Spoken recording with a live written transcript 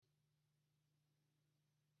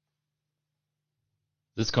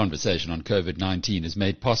This conversation on COVID-19 is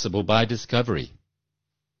made possible by Discovery.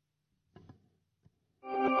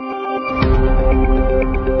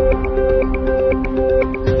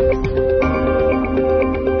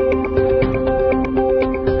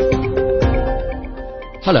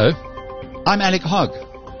 Hello, I'm Alec Hogg,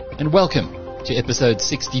 and welcome to episode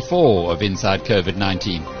 64 of Inside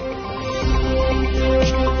COVID-19.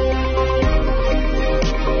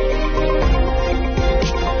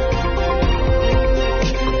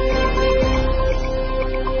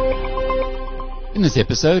 In this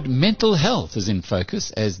episode, mental health is in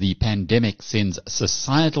focus as the pandemic sends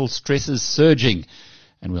societal stresses surging,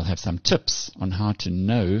 and we'll have some tips on how to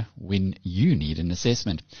know when you need an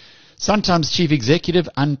assessment. Santam's chief executive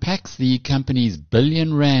unpacks the company's R1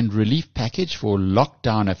 billion relief package for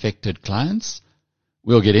lockdown-affected clients.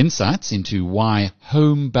 We'll get insights into why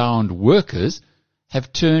homebound workers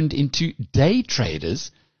have turned into day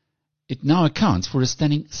traders. It now accounts for a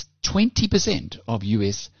stunning 20% of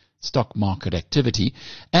U.S. stock market activity.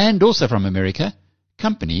 And also from America,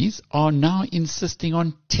 companies are now insisting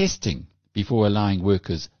on testing before allowing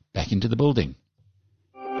workers back into the building.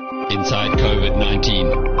 Inside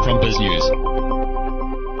COVID-19 from BizNews.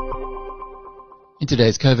 In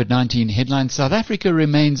today's COVID-19 headlines, South Africa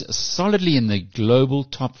remains solidly in the global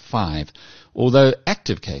top 5, although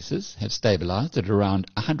active cases have stabilized at around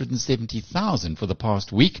 170,000 for the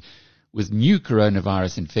past week, with new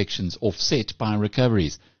coronavirus infections offset by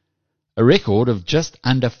recoveries. A record of just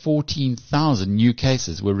under 14,000 new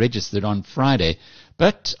cases were registered on Friday,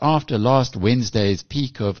 but after last Wednesday's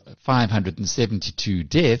peak of 572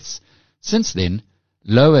 deaths, since then,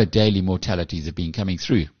 lower daily mortalities have been coming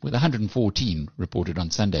through, with 114 reported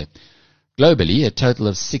on Sunday. Globally, a total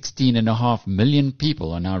of 16.5 million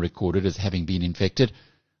people are now recorded as having been infected,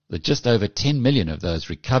 with just over 10 million of those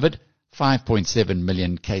recovered, 5.7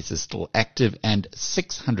 million cases still active, and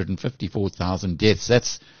 654,000 deaths.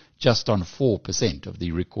 That's just on 4% of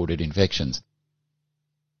the recorded infections.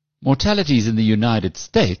 Mortalities in the United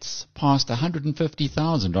States passed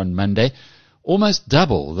 150,000 on Monday, almost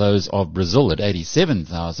double those of Brazil at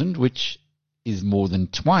 87,000, which is more than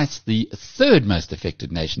twice the third most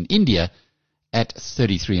affected nation, India, at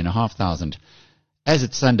 33,500. As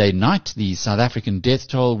at Sunday night, the South African death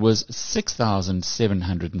toll was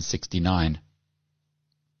 6,769.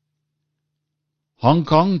 Hong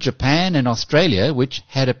Kong, Japan and Australia, which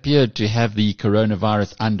had appeared to have the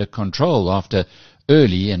coronavirus under control after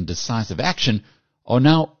early and decisive action, are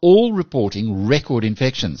now all reporting record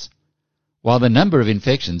infections. While the number of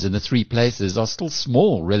infections in the three places are still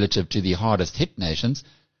small relative to the hardest hit nations,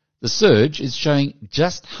 the surge is showing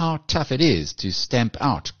just how tough it is to stamp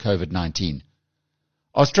out COVID-19.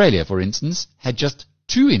 Australia, for instance, had just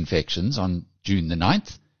 2 infections on June the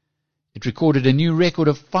 9th. It recorded a new record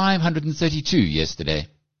of 532 yesterday.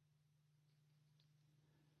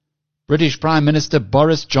 British Prime Minister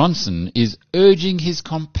Boris Johnson is urging his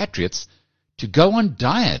compatriots to go on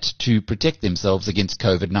diet to protect themselves against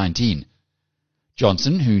COVID-19.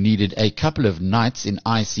 Johnson, who needed a couple of nights in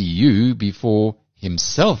ICU before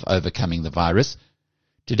himself overcoming the virus,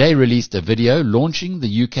 today released a video launching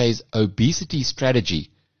the UK's obesity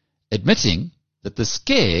strategy, admitting that the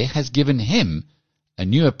scare has given him a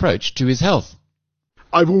new approach to his health.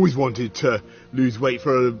 I've always wanted to lose weight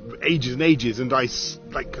for ages and ages, and I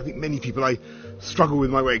think many people, I struggle with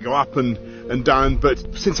my weight, go up and down, but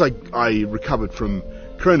since I recovered from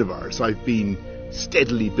coronavirus, I've been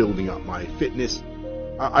steadily building up my fitness.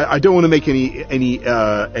 I don't want to make any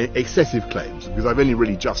excessive claims, because I've only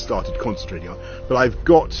really just started concentrating on, but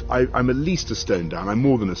I'm at least a stone down. I'm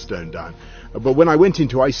more than a stone down. But when I went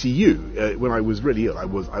into ICU, when I was really ill, I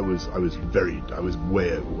was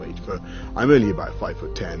way overweight. I'm only about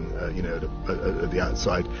 5'10", at the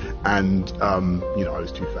outside, and I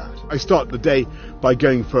was too fat. I start the day by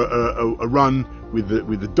going for a run with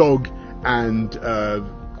the dog, and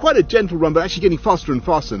quite a gentle run, but actually getting faster and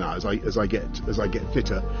faster now as I get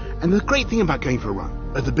fitter. And the great thing about going for a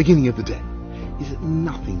run at the beginning of the day is that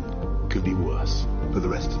nothing could be worse for the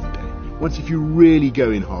rest of the day. Once, if you really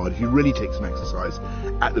go in hard, if you really take some exercise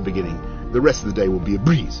at the beginning, the rest of the day will be a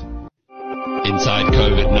breeze. Inside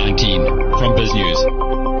COVID-19 from BizNews.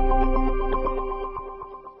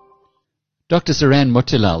 Dr. Saran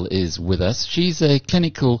Motilal is with us. She's a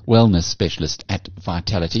clinical wellness specialist at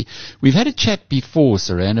Vitality. We've had a chat before,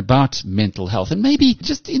 Saran, about mental health, and maybe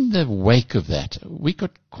just in the wake of that, we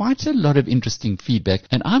got quite a lot of interesting feedback,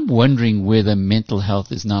 and I'm wondering whether mental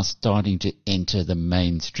health is now starting to enter the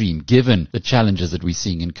mainstream, given the challenges that we're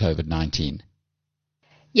seeing in COVID-19.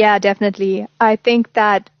 Yeah, definitely. I think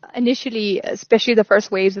that initially, especially the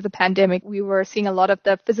first waves of the pandemic, we were seeing a lot of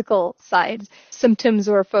the physical sides. Symptoms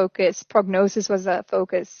were a focus, prognosis was a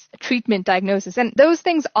focus, treatment, diagnosis. And those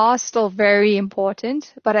things are still very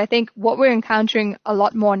important. But I think what we're encountering a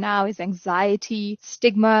lot more now is anxiety,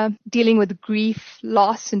 stigma, dealing with grief,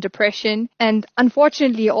 loss, and depression. And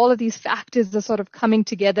unfortunately, all of these factors are sort of coming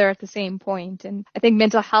together at the same point. And I think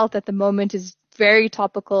mental health at the moment is very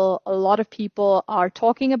topical. A lot of people are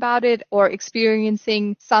talking about it or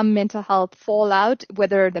experiencing some mental health fallout,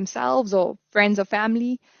 whether themselves or friends or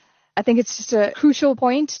family. I think it's just a crucial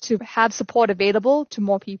point to have support available to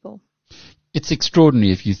more people. It's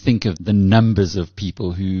extraordinary if you think of the numbers of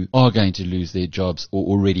people who are going to lose their jobs or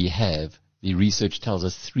already have. The research tells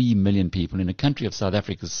us 3 million people in a country of South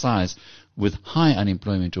Africa's size with high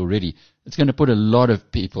unemployment already. It's going to put a lot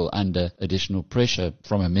of people under additional pressure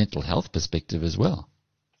from a mental health perspective as well.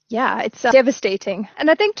 Yeah, it's devastating.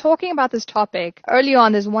 And I think talking about this topic early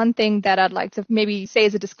on, there's one thing that I'd like to maybe say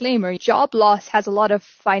as a disclaimer. Job loss has a lot of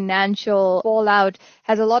financial fallout,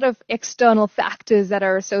 has a lot of external factors that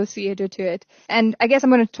are associated to it. And I guess I'm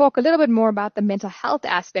going to talk a little bit more about the mental health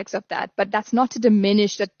aspects of that, but that's not to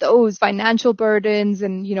diminish that those financial burdens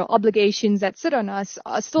and, obligations that sit on us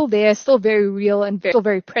are still there, still very real and still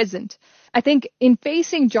very present. I think in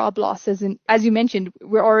facing job losses, and as you mentioned,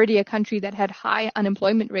 we're already a country that had high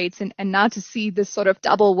unemployment rates, and now to see this sort of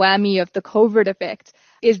double whammy of the COVID effect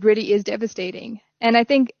really is devastating. And I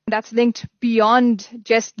think that's linked beyond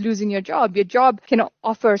just losing your job. Your job can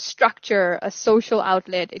offer structure, a social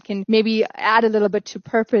outlet. It can maybe add a little bit to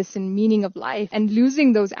purpose and meaning of life. And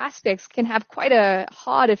losing those aspects can have quite a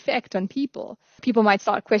hard effect on people. People might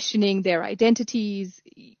start questioning their identities.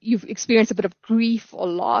 You've experienced a bit of grief or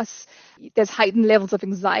loss. There's heightened levels of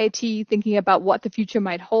anxiety, thinking about what the future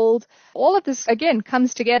might hold. All of this, again,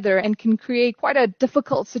 comes together and can create quite a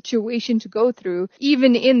difficult situation to go through,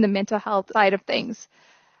 even in the mental health side of things.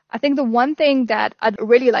 I think the one thing that I'd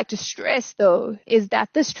really like to stress, though, is that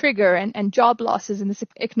this trigger and job losses and this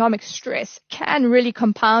economic stress can really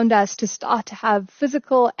compound us to start to have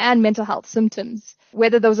physical and mental health symptoms.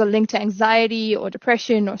 Whether those are linked to anxiety or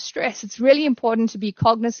depression or stress, it's really important to be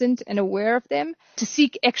cognizant and aware of them, to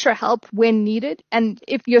seek extra help when needed. And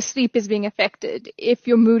if your sleep is being affected, if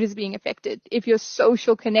your mood is being affected, if your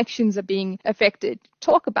social connections are being affected,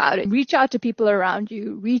 talk about it. Reach out to people around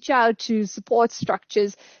you. Reach out to support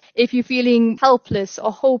structures. If you're feeling helpless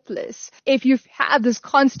or hopeless, if you have this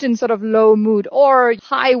constant sort of low mood or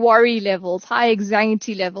high worry levels, high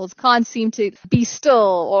anxiety levels, can't seem to be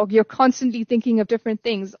still, or you're constantly thinking of different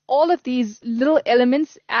things, all of these little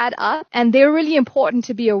elements add up, and they're really important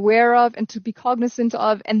to be aware of and to be cognizant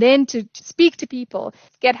of, and then to speak to people,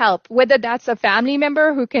 get help, whether that's a family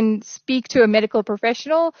member who can speak to a medical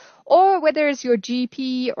professional, or whether it's your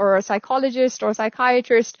GP or a psychologist or a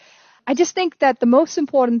psychiatrist. I just think that the most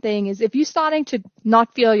important thing is if you're starting to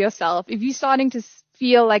not feel yourself, if you're starting to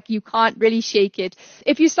feel like you can't really shake it,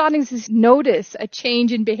 if you're starting to notice a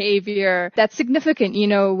change in behavior that's significant,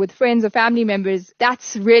 with friends or family members,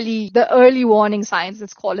 that's really the early warning signs,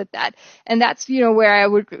 let's call it that. And that's, where I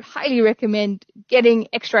would highly recommend getting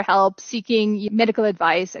extra help, seeking medical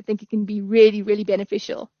advice. I think it can be really, really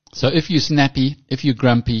beneficial. So if you're snappy, if you're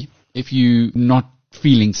grumpy, if you're not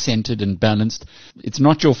feeling centered and balanced, it's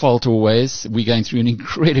not your fault always. We're going through an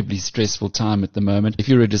incredibly stressful time at the moment. If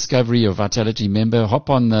you're a Discovery or Vitality member, hop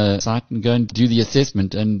on the site and go and do the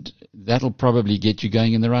assessment, and that'll probably get you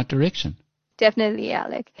going in the right direction. Definitely,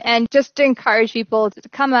 Alec. And just to encourage people to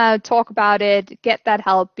come out, talk about it, get that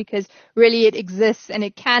help, because really it exists and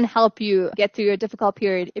it can help you get through a difficult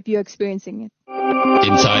period if you're experiencing it.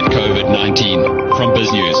 Inside COVID-19 from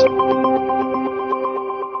BizNews.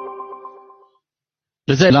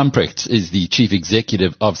 Lizette Lamprecht is the Chief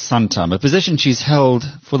Executive of Santam, a position she's held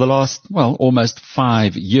for the last, almost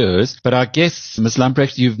 5 years. But I guess, Ms.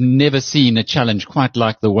 Lamprecht, you've never seen a challenge quite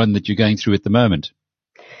like the one that you're going through at the moment.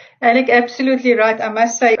 Alec, absolutely right, I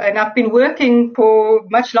must say. And I've been working for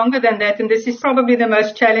much longer than that, and this is probably the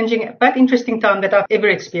most challenging but interesting time that I've ever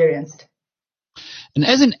experienced. And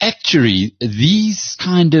as an actuary, these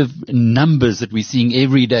kind of numbers that we're seeing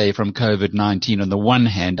every day from COVID-19 on the one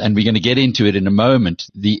hand, and we're going to get into it in a moment,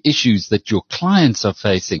 the issues that your clients are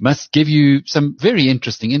facing must give you some very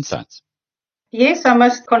interesting insights. Yes, I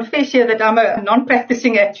must confess here that I'm a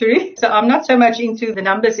non-practicing actuary, so I'm not so much into the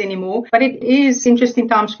numbers anymore, but it is interesting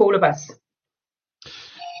times for all of us.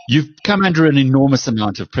 You've come under an enormous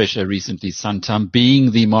amount of pressure recently, Santam,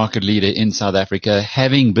 being the market leader in South Africa,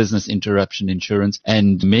 having business interruption insurance,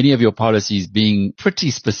 and many of your policies being pretty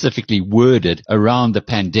specifically worded around the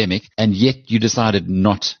pandemic, and yet you decided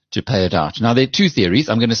not to pay it out. Now, there are two theories.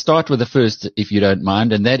 I'm going to start with the first, if you don't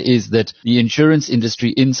mind, and that is that the insurance industry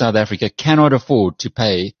in South Africa cannot afford to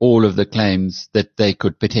pay all of the claims that they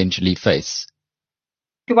could potentially face.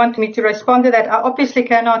 You want me to respond to that? I obviously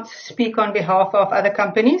cannot speak on behalf of other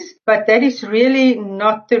companies, but that is really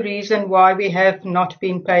not the reason why we have not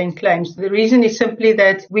been paying claims. The reason is simply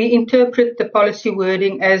that we interpret the policy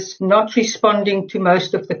wording as not responding to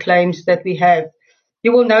most of the claims that we have.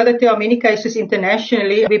 You will know that there are many cases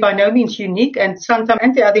internationally. We're by no means unique, and Santam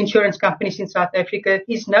and the other insurance companies in South Africa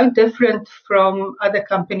is no different from other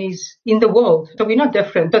companies in the world. So we're not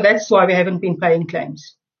different. So that's why we haven't been paying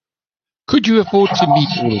claims. Could you afford to meet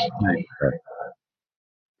all of claims?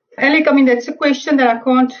 Alec, that's a question that I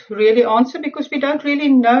can't really answer because we don't really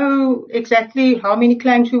know exactly how many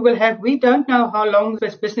claims we will have. We don't know how long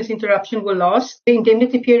this business interruption will last. The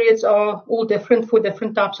indemnity periods are all different for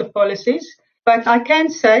different types of policies. But I can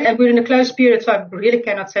say, and we're in a closed period, so I really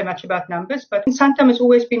cannot say much about numbers, but Santam has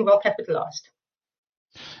always been well capitalized.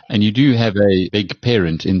 And you do have a big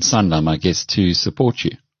parent in Santam, I guess, to support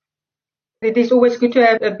you. It is always good to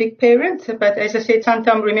have a big parent, but as I said,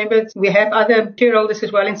 Santam, remember, we have other shareholders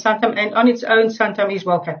as well in Santam, and on its own, Santam is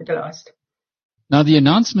well capitalized. Now, the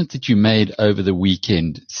announcement that you made over the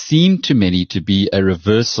weekend seemed to many to be a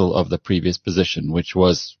reversal of the previous position, which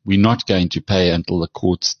was we're not going to pay until the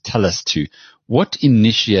courts tell us to. What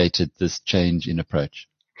initiated this change in approach?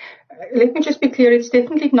 Let me just be clear, it's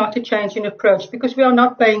definitely not a change in approach because we are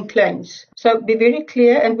not paying claims. So be very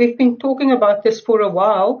clear, and we've been talking about this for a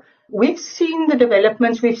while. We've seen the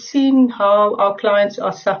developments. We've seen how our clients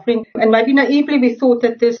are suffering. And maybe naively we thought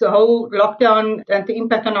that the whole lockdown and the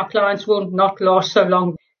impact on our clients will not last so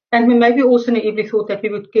long. And we maybe also naively thought that we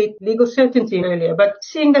would get legal certainty earlier. But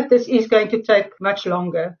seeing that this is going to take much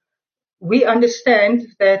longer, we understand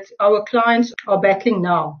that our clients are battling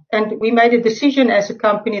now. And we made a decision as a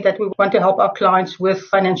company that we want to help our clients with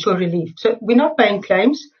financial relief. So we're not paying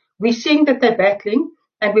claims. We're seeing that they're battling.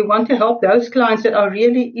 And we want to help those clients that are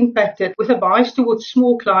really impacted with a bias towards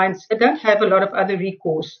small clients that don't have a lot of other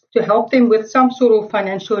recourse to help them with some sort of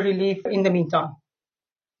financial relief in the meantime.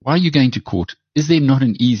 Why are you going to court? Is there not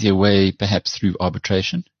an easier way, perhaps through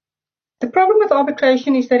arbitration? The problem with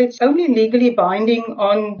arbitration is that it's only legally binding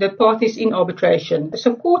on the parties in arbitration.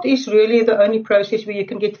 So court is really the only process where you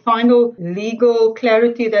can get final legal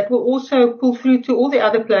clarity that will also pull through to all the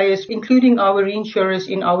other players, including our reinsurers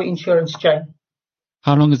in our insurance chain.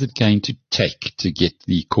 How long is it going to take to get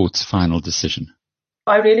the court's final decision?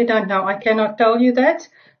 I really don't know. I cannot tell you that.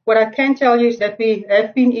 What I can tell you is that we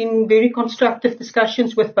have been in very constructive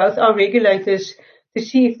discussions with both our regulators to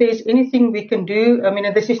see if there's anything we can do.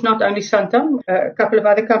 This is not only Santam, a couple of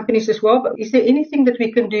other companies as well, but is there anything that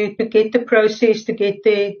we can do to get the process to get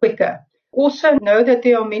there quicker? Also know that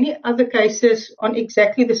there are many other cases on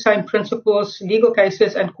exactly the same principles, legal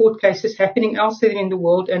cases and court cases happening elsewhere in the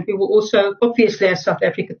world, and we will also, obviously, as South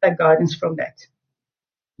Africa, take guidance from that.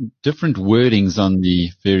 Different wordings on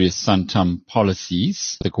the various Santam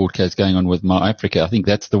policies. The court case going on with MyAfrica, I think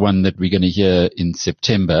that's the one that we're going to hear in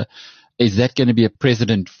September. Is that going to be a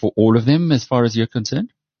precedent for all of them as far as you're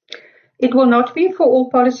concerned? It will not be for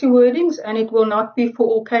all policy wordings and it will not be for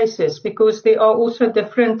all cases because there are also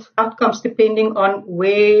different outcomes depending on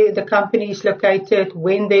where the company is located,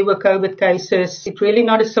 when there were COVID cases. It's really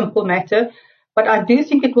not a simple matter, but I do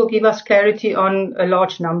think it will give us clarity on a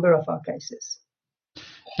large number of our cases.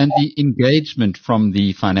 And the engagement from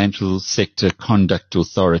the Financial Sector Conduct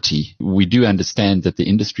Authority, we do understand that the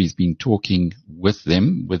industry has been talking with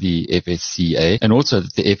them, with the FSCA, and also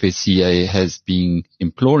that the FSCA has been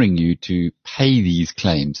imploring you to pay these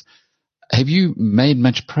claims. Have you made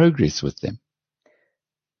much progress with them?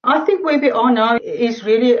 I think where we are now is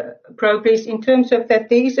really progress in terms of that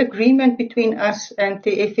there is agreement between us and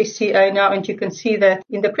the FSCA now, and you can see that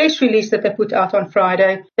in the press release that they put out on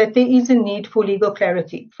Friday, that there is a need for legal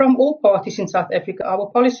clarity from all parties in South Africa,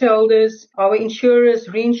 our policyholders, our insurers,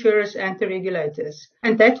 reinsurers, and the regulators.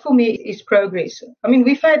 And that for me is progress.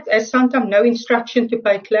 We've had, as Santam, no instruction to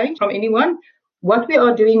pay claims from anyone. What we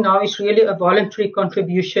are doing now is really a voluntary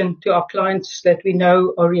contribution to our clients that we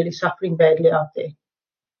know are really suffering badly out there.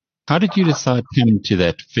 How did you decide coming to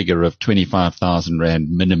that figure of 25,000 Rand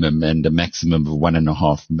minimum and a maximum of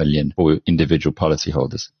 1.5 million for individual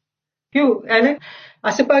policyholders? Alec,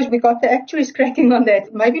 I suppose we got the actuaries cracking on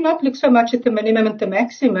that. Maybe not look so much at the minimum and the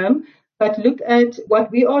maximum, But look at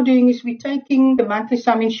what we are doing is we're taking the monthly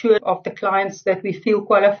sum insured of the clients that we feel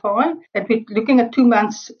qualify, and we're looking at 2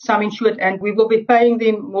 months sum insured, and we will be paying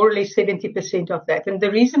them more or less 70% of that. And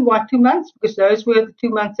the reason why 2 months, because those were the 2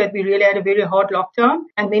 months that we really had a very hard lockdown,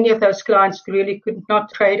 and many of those clients really could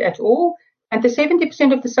not trade at all. And the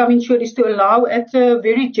 70% of the sum insured is to allow at a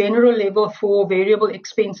very general level for variable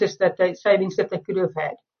expenses savings that they could have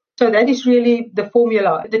had. So that is really the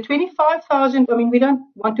formula. The 25,000, we don't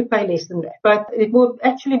want to pay less than that, but it will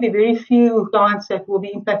actually be very few clients that will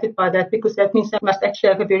be impacted by that, because that means they must actually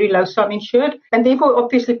have a very low sum insured and therefore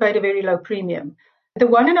obviously paid a very low premium. The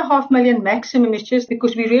 1.5 million maximum is just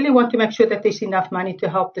because we really want to make sure that there's enough money to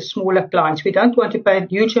help the smaller clients. We don't want to pay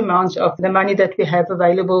huge amounts of the money that we have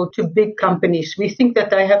available to big companies. We think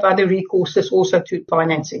that they have other recourses also to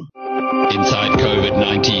financing. Inside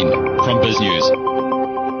COVID-19 from BizNews.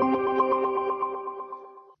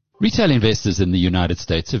 Retail investors in the United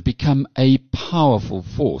States have become a powerful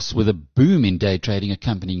force, with a boom in day trading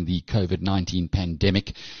accompanying the COVID-19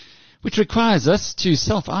 pandemic, which requires us to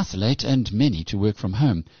self-isolate and many to work from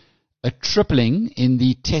home. A tripling in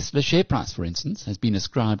the Tesla share price, for instance, has been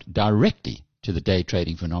ascribed directly to the day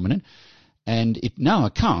trading phenomenon, and it now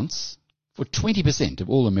accounts for 20% of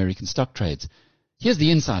all American stock trades. Here's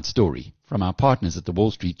the inside story from our partners at the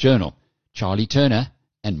Wall Street Journal, Charlie Turner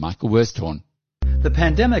and Michael Worsthorn. The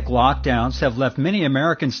pandemic lockdowns have left many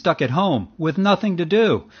Americans stuck at home with nothing to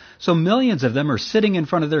do. So millions of them are sitting in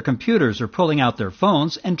front of their computers or pulling out their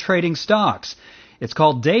phones and trading stocks. It's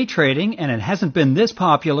called day trading, and it hasn't been this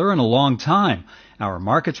popular in a long time. Our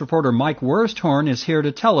markets reporter Mike Worsthorn is here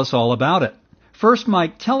to tell us all about it. First,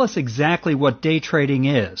 Mike, tell us exactly what day trading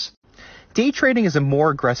is. Day trading is a more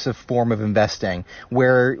aggressive form of investing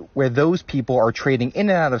where those people are trading in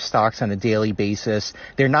and out of stocks on a daily basis.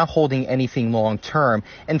 They're not holding anything long term,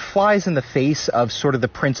 and flies in the face of sort of the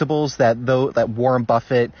principles that Warren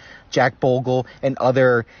Buffett, Jack Bogle, and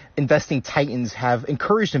other investing titans have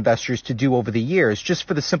encouraged investors to do over the years, just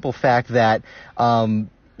for the simple fact that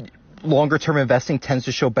longer-term investing tends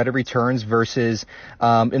to show better returns versus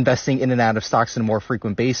investing in and out of stocks on a more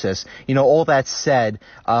frequent basis. All that said,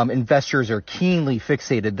 investors are keenly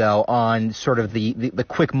fixated, though, on sort of the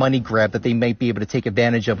quick money grab that they might be able to take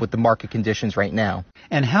advantage of with the market conditions right now.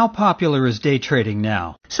 And how popular is day trading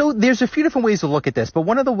now? So there's a few different ways to look at this, but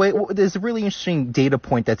there's a really interesting data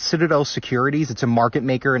point that Citadel Securities, it's a market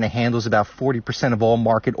maker and it handles about 40% of all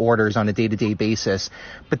market orders on a day-to-day basis.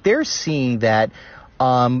 But they're seeing that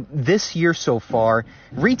this year so far,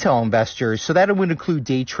 retail investors, so that would include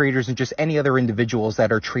day traders and just any other individuals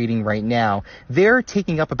that are trading right now, they're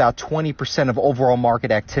taking up about 20% of overall market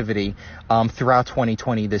activity throughout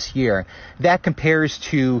 2020 this year. That compares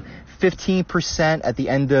to 15% at the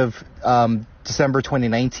end of December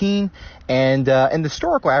 2019, and the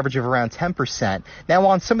historical average of around 10%. Now,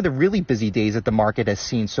 on some of the really busy days that the market has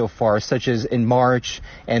seen so far, such as in March,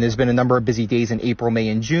 and there's been a number of busy days in April, May,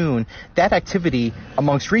 and June, that activity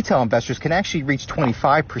amongst retail investors can actually reach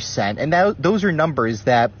 25%. And those are numbers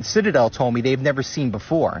that Citadel told me they've never seen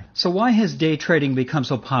before. So why has day trading become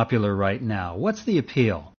so popular right now? What's the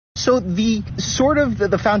appeal? So the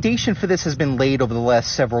foundation for this has been laid over the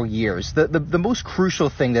last several years. The most crucial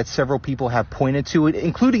thing that several people have pointed to,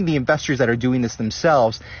 including the investors that are doing this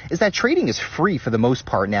themselves, is that trading is free for the most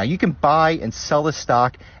part now. You can buy and sell a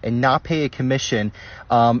stock and not pay a commission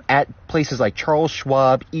at places like Charles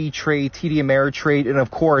Schwab, E-Trade, TD Ameritrade, and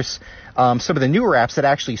of course some of the newer apps that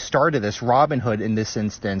actually started this, Robinhood in this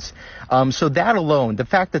instance. So that alone, the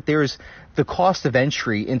fact that there's the cost of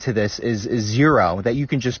entry into this is zero, that you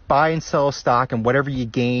can just buy and sell a stock, and whatever you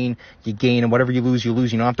gain, and whatever you lose, you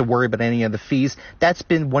lose. You don't have to worry about any of the fees. That's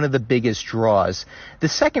been one of the biggest draws. The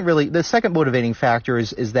second motivating factor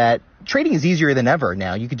is that trading is easier than ever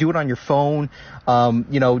now. You can do it on your phone,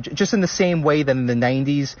 just in the same way that in the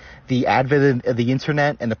 90s, the advent of the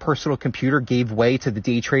internet and the personal computer gave way to the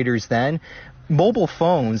day traders then. Mobile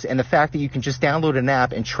phones and the fact that you can just download an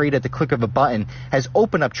app and trade at the click of a button has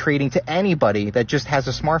opened up trading to anybody that just has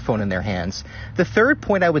a smartphone in their hands. The third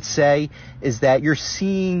point I would say is that you're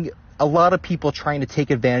seeing a lot of people trying to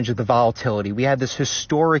take advantage of the volatility. We had this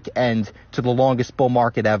historic end to the longest bull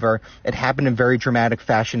market ever. It happened in very dramatic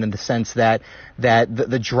fashion in the sense that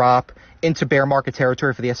the drop into bear market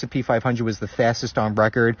territory for the S&P 500 was the fastest on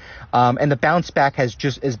record, and the bounce back has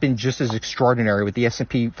been just as extraordinary, with the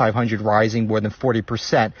S&P 500 rising more than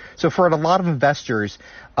 40%. So for a lot of investors,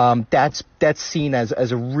 that's seen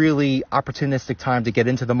as a really opportunistic time to get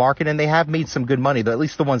into the market, and they have made some good money, at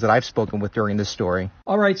least the ones that I've spoken with during this story.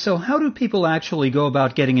 All right, so how do people actually go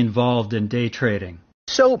about getting involved in day trading?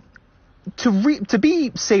 So to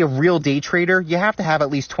be, say, a real day trader, you have to have at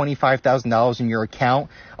least $25,000 in your account.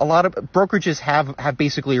 A lot of brokerages have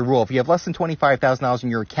basically a rule. If you have less than $25,000 in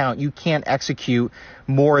your account, you can't execute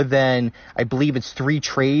more than, I believe it's 3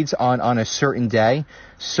 trades on a certain day.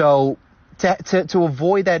 So to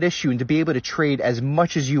avoid that issue and to be able to trade as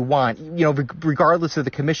much as you want, regardless of the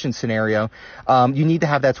commission scenario, you need to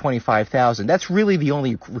have that $25,000. That's really the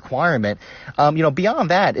only requirement. Beyond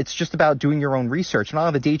that, it's just about doing your own research. And a lot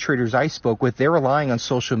of the day traders I spoke with, they're relying on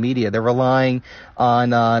social media. They're relying on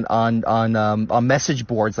message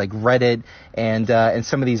boards like Reddit and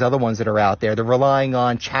some of these other ones that are out there. They're relying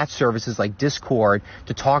on chat services like Discord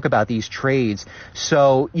to talk about these trades.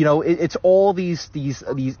 So, it's all these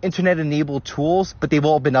internet-enabled tools, but they've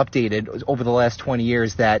all been updated over the last 20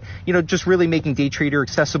 years that, just really making day trading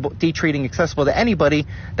accessible to anybody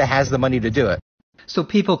that has the money to do it. So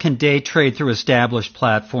people can day trade through established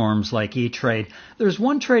platforms like E-Trade. There's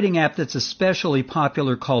one trading app that's especially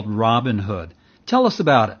popular called Robinhood. Tell us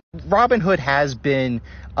about it. Robinhood has been,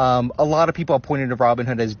 a lot of people have pointed to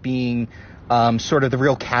Robinhood as being sort of the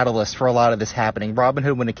real catalyst for a lot of this happening.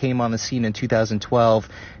 Robinhood, when it came on the scene in 2012,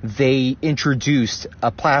 they introduced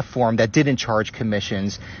a platform that didn't charge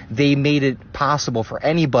commissions. They made it possible for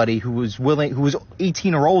anybody who was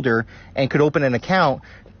 18 or older and could open an account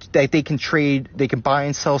that they can trade, they can buy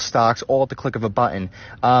and sell stocks all at the click of a button.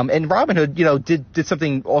 And Robinhood, did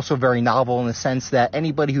something also very novel in the sense that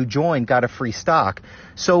anybody who joined got a free stock.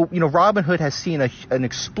 So, Robinhood has seen an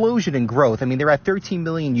explosion in growth. I mean, they're at 13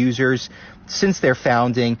 million users since their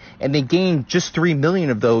founding, and they gained just 3 million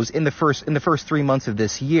of those in the first 3 months of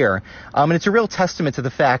this year. And it's a real testament to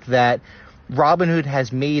the fact that Robinhood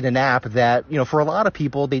has made an app that, for a lot of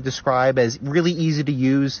people, they describe as really easy to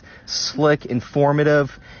use, slick,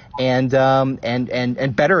 informative, and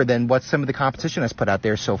better than what some of the competition has put out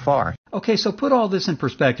there so far. Okay, so put all this in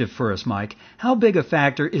perspective for us, Mike. How big a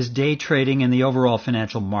factor is day trading in the overall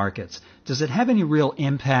financial markets? Does it have any real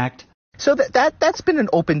impact? So that's been an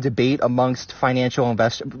open debate amongst financial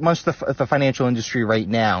investors, amongst the financial industry right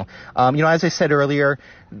now. As I said earlier,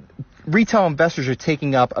 retail investors are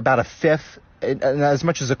taking up about a fifth and as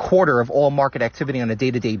much as a quarter of all market activity on a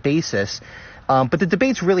day-to-day basis. But the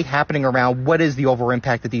debate's really happening around what is the overall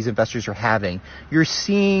impact that these investors are having. You're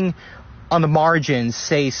seeing on the margins,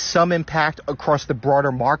 say, some impact across the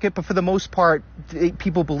broader market, but for the most part,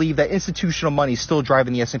 people believe that institutional money is still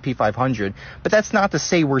driving the S&P 500. But that's not to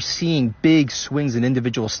say we're seeing big swings in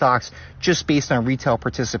individual stocks just based on retail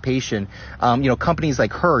participation. Companies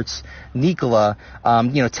like Hertz, Nikola,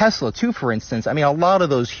 Tesla too, for instance. I mean, a lot of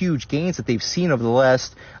those huge gains that they've seen over the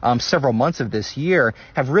last several months of this year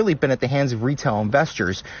have really been at the hands of retail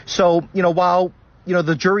investors. So, while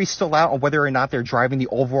the jury's still out on whether or not they're driving the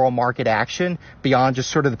overall market action beyond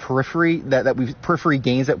just sort of the peripheral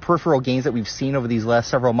gains that we've seen over these last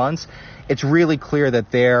several months. It's really clear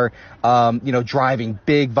that they're, driving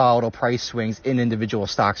big volatile price swings in individual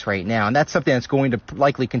stocks right now. And that's something that's going to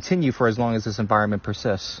likely continue for as long as this environment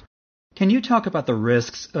persists. Can you talk about the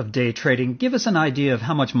risks of day trading? Give us an idea of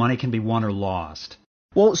how much money can be won or lost.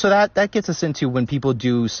 Well, so that gets us into when people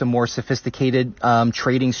do some more sophisticated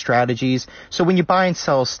trading strategies. So when you buy and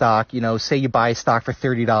sell a stock, say you buy a stock for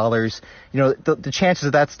 $30, the chances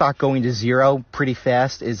of that stock going to zero pretty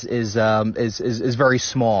fast is very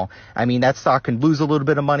small. I mean, that stock can lose a little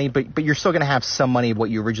bit of money, but you're still going to have some money of what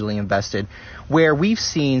you originally invested. Where we've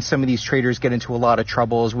seen some of these traders get into a lot of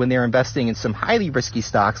trouble is when they're investing in some highly risky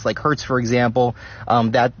stocks, like Hertz, for example.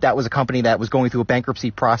 That was a company that was going through a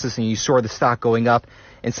bankruptcy process, and you saw the stock going up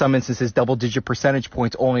in some instances double-digit percentage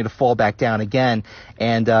points only to fall back down again.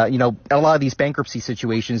 And, a lot of these bankruptcy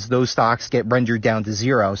situations, those stocks get rendered down to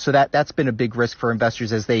zero. So that's been a big risk for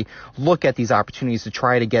investors as they look at these opportunities to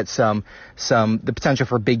try to get the potential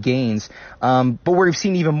for big gains. But where we've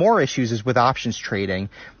seen even more issues is with options trading.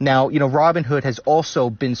 Now, Robinhood has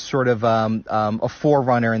also been sort of a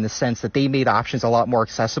forerunner in the sense that they made options a lot more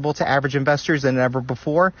accessible to average investors than ever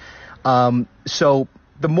before. So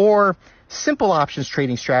the more simple options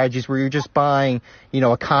trading strategies where you're just buying,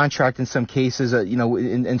 a contract in some cases,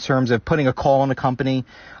 in terms of putting a call on a company,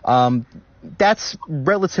 that's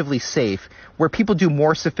relatively safe. Where people do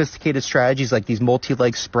more sophisticated strategies like these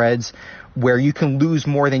multi-leg spreads where you can lose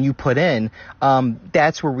more than you put in,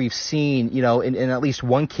 that's where we've seen, in at least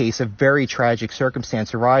one case, a very tragic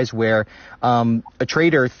circumstance arise where a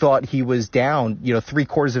trader thought he was down,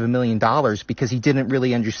 $750,000 because he didn't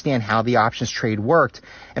really understand how the options trade worked.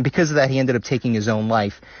 And because of that, he ended up taking his own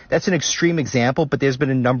life. That's an extreme example, but there's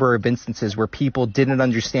been a number of instances where people didn't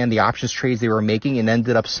understand the options trades they were making and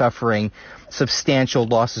ended up suffering substantial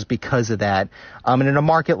losses because of that. And in a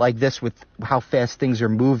market like this, with how fast things are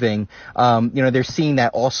moving, they're seeing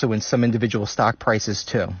that also in some individual stock prices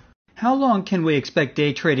too. How long can we expect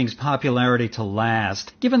day trading's popularity to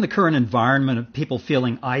last, given the current environment of people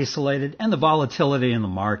feeling isolated and the volatility in the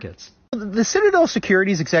markets? The Citadel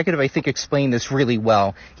Securities executive, I think, explained this really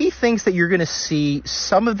well. He thinks that you're going to see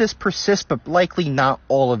some of this persist, but likely not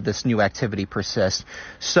all of this new activity persist.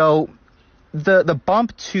 So the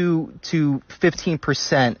bump to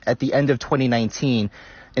 15% at the end of 2019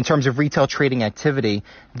 in terms of retail trading activity,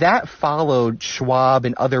 that followed Schwab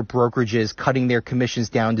and other brokerages cutting their commissions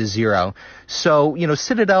down to zero. So,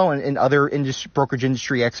 Citadel and other brokerage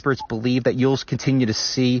industry experts believe that you'll continue to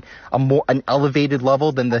see an elevated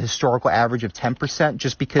level than the historical average of 10%,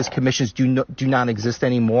 just because commissions do not exist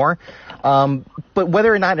anymore. But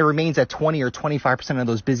whether or not it remains at 20 or 25% of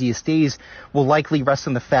those busiest days will likely rest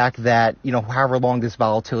on the fact that, however long this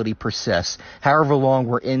volatility persists, however long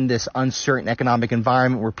we're in this uncertain economic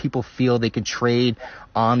environment where people feel they can trade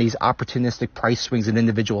on these opportunistic price swings in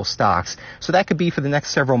individual stocks. So that could be for the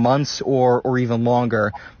next several months or even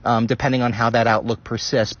longer, depending on how that outlook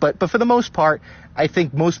persists. But for the most part, I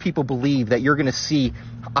think most people believe that you're going to see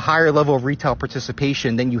a higher level of retail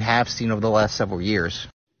participation than you have seen over the last several years.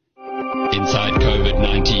 Inside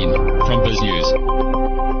COVID-19 from BizNews.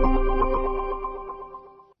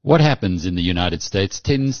 What happens in the United States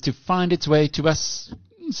tends to find its way to us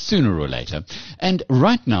sooner or later. And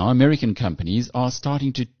right now, American companies are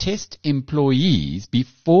starting to test employees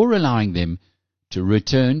before allowing them to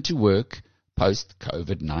return to work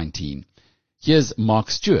post-COVID-19. Here's Mark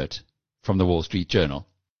Stewart from the Wall Street Journal.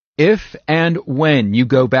 If and when you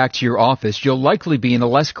go back to your office, you'll likely be in a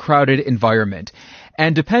less crowded environment.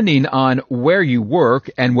 And depending on where you work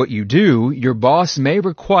and what you do, your boss may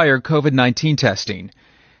require COVID-19 testing.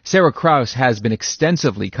 Sarah Kraus has been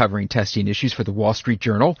extensively covering testing issues for the Wall Street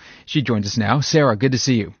Journal. She joins us now. Sarah, good to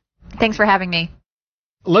see you. Thanks for having me.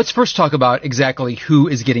 Let's first talk about exactly who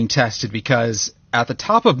is getting tested, because at the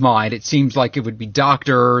top of mind, it seems like it would be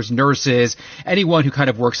doctors, nurses, anyone who kind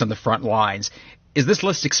of works on the front lines. Is this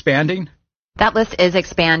list expanding? That list is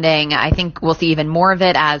expanding. I think we'll see even more of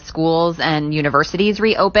it as schools and universities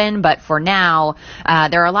reopen. But for now,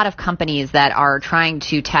 there are a lot of companies that are trying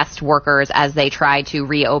to test workers as they try to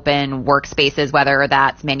reopen workspaces, whether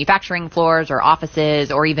that's manufacturing floors or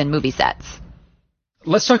offices or even movie sets.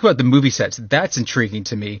 Let's talk about the movie sets. That's intriguing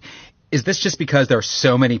to me. Is this just because there are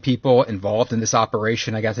so many people involved in this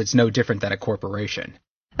operation? I guess it's no different than a corporation.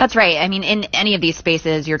 That's right. I mean, in any of these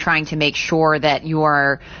spaces, you're trying to make sure that you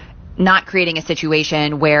are not creating a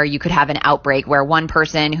situation where you could have an outbreak where one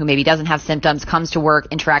person who maybe doesn't have symptoms comes to work,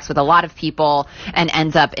 interacts with a lot of people, and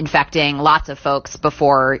ends up infecting lots of folks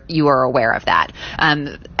before you are aware of that.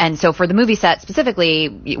 And so for the movie set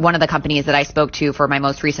specifically, one of the companies that I spoke to for my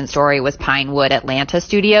most recent story was Pinewood Atlanta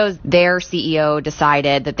Studios. Their CEO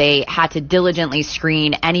decided that they had to diligently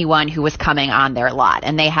screen anyone who was coming on their lot.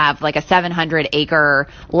 And they have like a 700-acre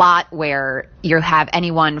lot where you have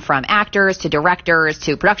anyone from actors to directors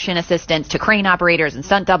to production assistants to crane operators and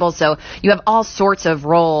stunt doubles. So you have all sorts of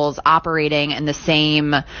roles operating in the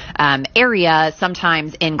same area,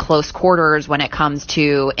 sometimes in close quarters when it comes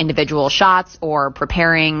to individual shots or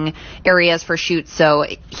preparing areas for shoots. So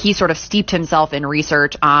he sort of steeped himself in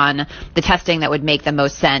research on the testing that would make the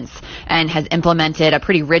most sense and has implemented a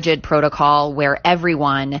pretty rigid protocol where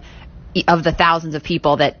everyone of the thousands of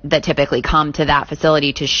people that typically come to that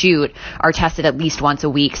facility to shoot are tested at least once a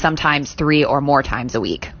week, sometimes 3 or more times a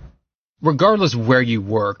week. Regardless of where you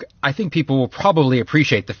work, I think people will probably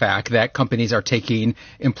appreciate the fact that companies are taking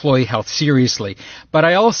employee health seriously. But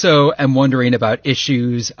I also am wondering about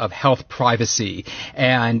issues of health privacy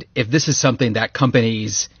and if this is something that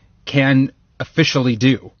companies can officially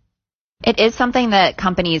do. It is something that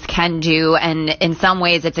companies can do, and in some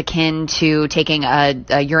ways it's akin to taking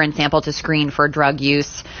a urine sample to screen for drug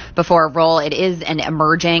use before a role. It is an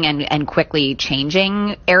emerging and quickly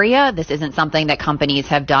changing area. This isn't something that companies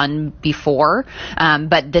have done before,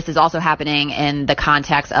 but this is also happening in the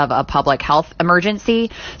context of a public health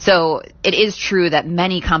emergency. So it is true that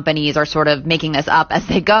many companies are sort of making this up as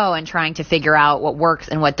they go and trying to figure out what works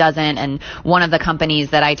and what doesn't. And one of the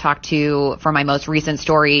companies that I talked to for my most recent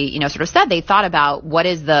story, sort of said they thought about what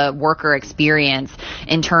is the worker experience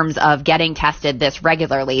in terms of getting tested this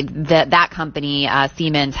regularly. That company,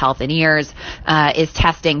 Siemens Healthineers, is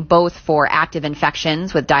testing both for active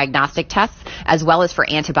infections with diagnostic tests as well as for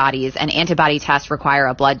antibodies, and antibody tests require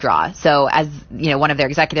a blood draw. So as one of their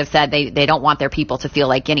executives said, they don't want their people to feel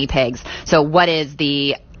like guinea pigs. So what is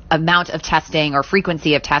the amount of testing or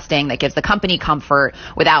frequency of testing that gives the company comfort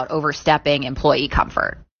without overstepping employee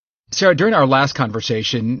comfort? Sarah, during our last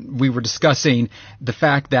conversation, we were discussing the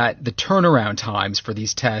fact that the turnaround times for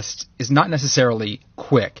these tests is not necessarily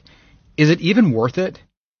quick. Is it even worth it?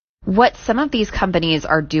 What some of these companies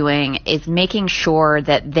are doing is making sure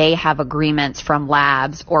that they have agreements from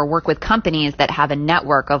labs or work with companies that have a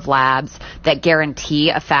network of labs that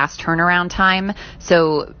guarantee a fast turnaround time.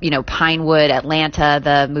 So, Pinewood, Atlanta,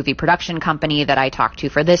 the movie production company that I talked to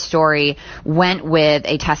for this story, went with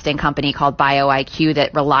a testing company called BioIQ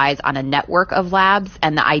that relies on a network of labs.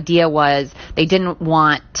 And the idea was they didn't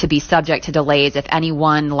want to be subject to delays if any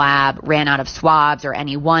one lab ran out of swabs or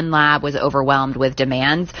any one lab was overwhelmed with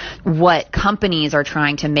demands. What companies are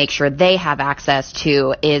trying to make sure they have access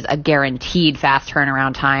to is a guaranteed fast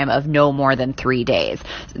turnaround time of no more than 3 days.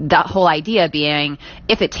 The whole idea being,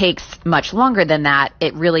 if it takes much longer than that,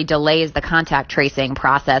 it really delays the contact tracing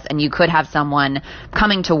process, and you could have someone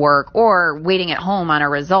coming to work or waiting at home on a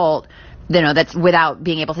result that's without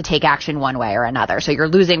being able to take action one way or another. So you're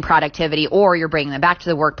losing productivity, or you're bringing them back to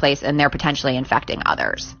the workplace and they're potentially infecting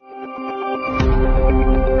others.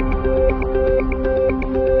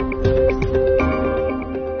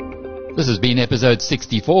 This has been episode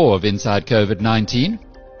 64 of Inside COVID-19.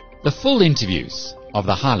 The full interviews of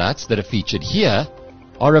the highlights that are featured here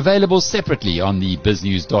are available separately on the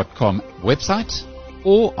biznews.com website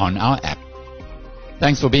or on our app.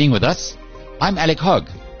 Thanks for being with us. I'm Alec Hogg.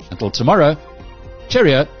 Until tomorrow,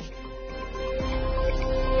 cheerio.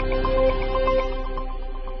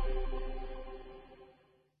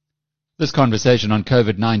 This conversation on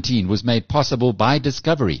COVID-19 was made possible by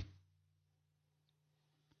Discovery.